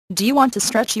Do you want to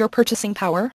stretch your purchasing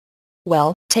power?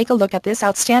 Well, take a look at this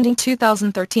outstanding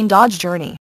 2013 Dodge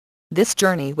Journey. This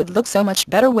Journey would look so much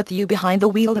better with you behind the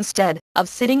wheel instead of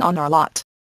sitting on our lot.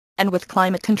 And with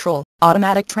climate control,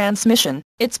 automatic transmission,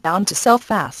 it's bound to sell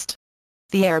fast.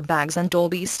 The airbags and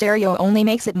Dolby stereo only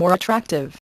makes it more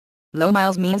attractive. Low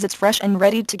miles means it's fresh and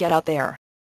ready to get out there.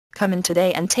 Come in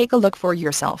today and take a look for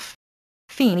yourself.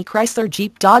 Feeney Chrysler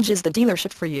Jeep Dodge is the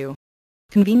dealership for you.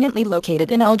 Conveniently located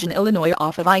in Elgin, Illinois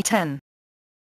off of I-10.